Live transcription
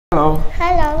Hello.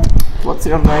 Hello. What's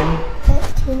your name?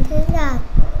 Tiến.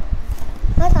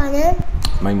 What's your name?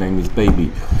 My name is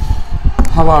Baby.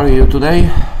 How are you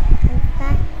today?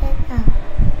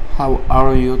 How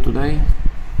are you today?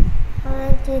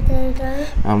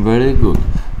 I'm very good.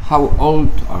 How old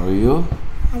are you?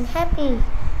 I'm happy.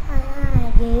 How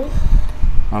are you?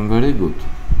 I'm very good.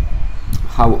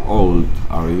 How old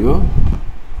are you?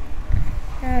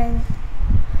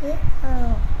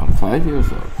 I'm 5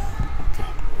 years old.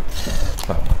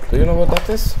 Okay. Do you know what that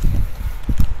is?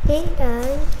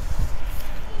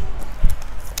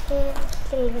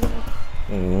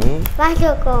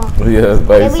 Bicycle. Yes,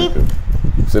 bicycle.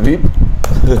 The beep.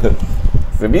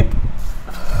 The beep.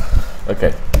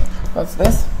 Okay. What's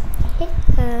this? Okay.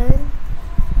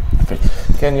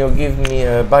 Can you give me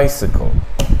a bicycle?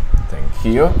 Thank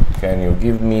you. Can you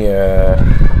give me a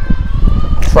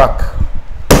truck?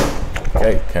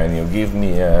 Okay. Can you give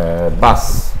me a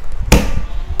bus?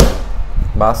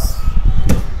 Bus.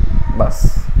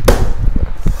 Bus.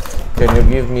 Can you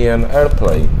give me an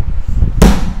airplane?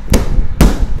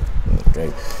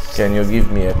 Okay. Can you give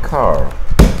me a car?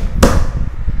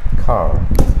 Car.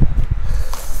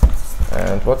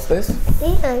 And what's this?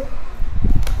 Sheep.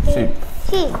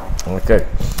 Sheep. Okay.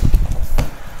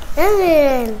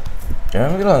 Ambulance.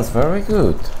 Ambulance, very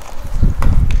good.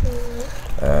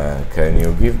 Can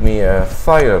you give me a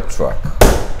fire truck?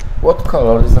 What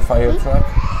color is the fire truck?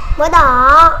 Màu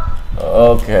đỏ.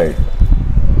 Okay.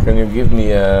 Can you give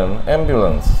me an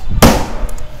ambulance?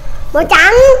 Màu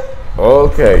trắng.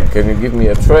 Okay. Can you give me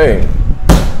a train?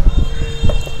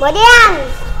 Màu đen.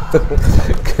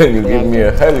 Can you give me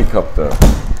a helicopter?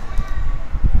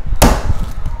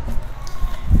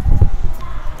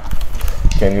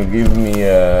 Can you give me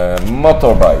a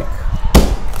motorbike?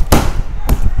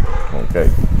 Okay.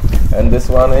 And this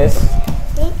one is?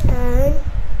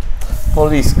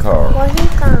 Police car.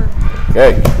 Police car.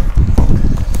 Okay.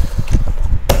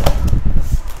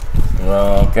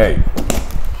 Okay.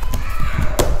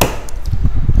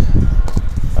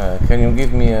 Can you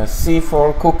give me a C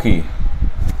for cookie?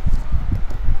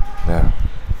 There.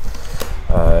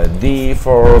 D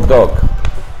for dog.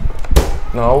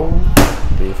 No.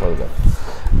 D for dog.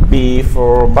 B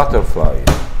for butterfly.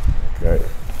 Okay.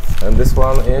 And this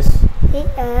one is?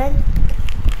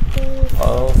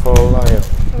 O for lion.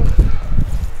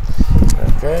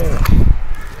 Okay.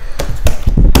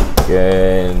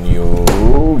 Can you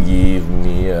give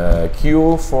me a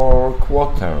Q for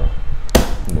quarter?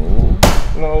 No.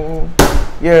 No.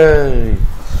 Yay.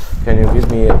 Can you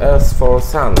give me a S for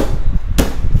sun?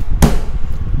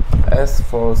 S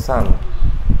for sun.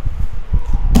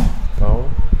 No.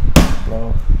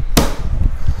 No.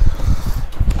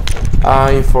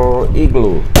 I for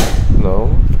igloo.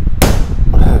 No.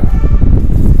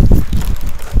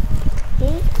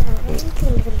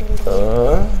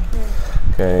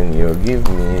 Can you give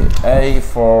me A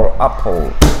for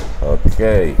apple?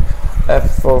 Okay.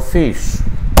 F for fish.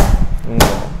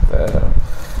 No.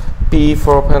 P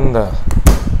for panda.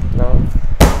 No.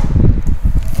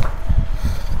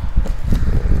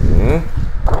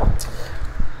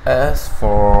 S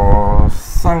for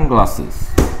sunglasses.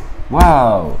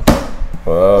 Wow.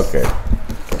 Okay.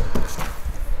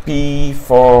 P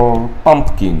for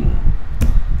pumpkin.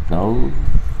 No.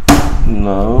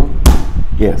 No.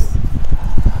 Yes.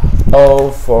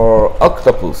 O for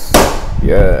octopus.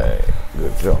 Yay.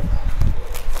 Good job.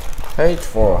 H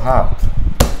for hat.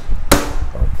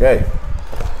 Okay.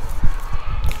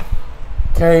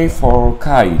 K for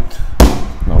kite.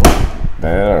 No.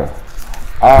 There.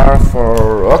 R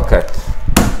for rocket.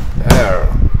 There.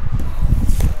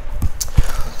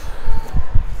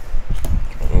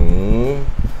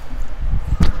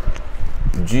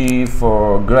 G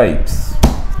for grapes.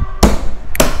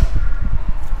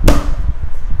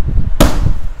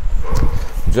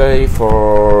 J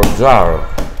for jar.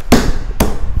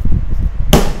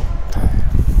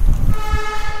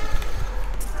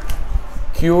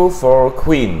 Q for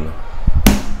queen.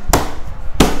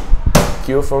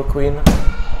 Q for queen.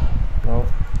 No.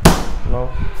 No.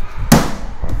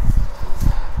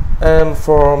 M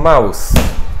for mouse.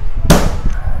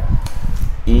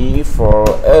 E for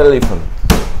elephant.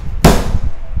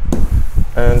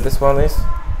 And this one is?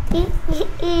 E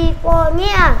for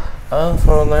nail. N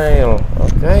for nail.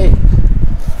 Okay.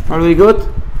 Are we good?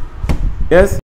 Yes?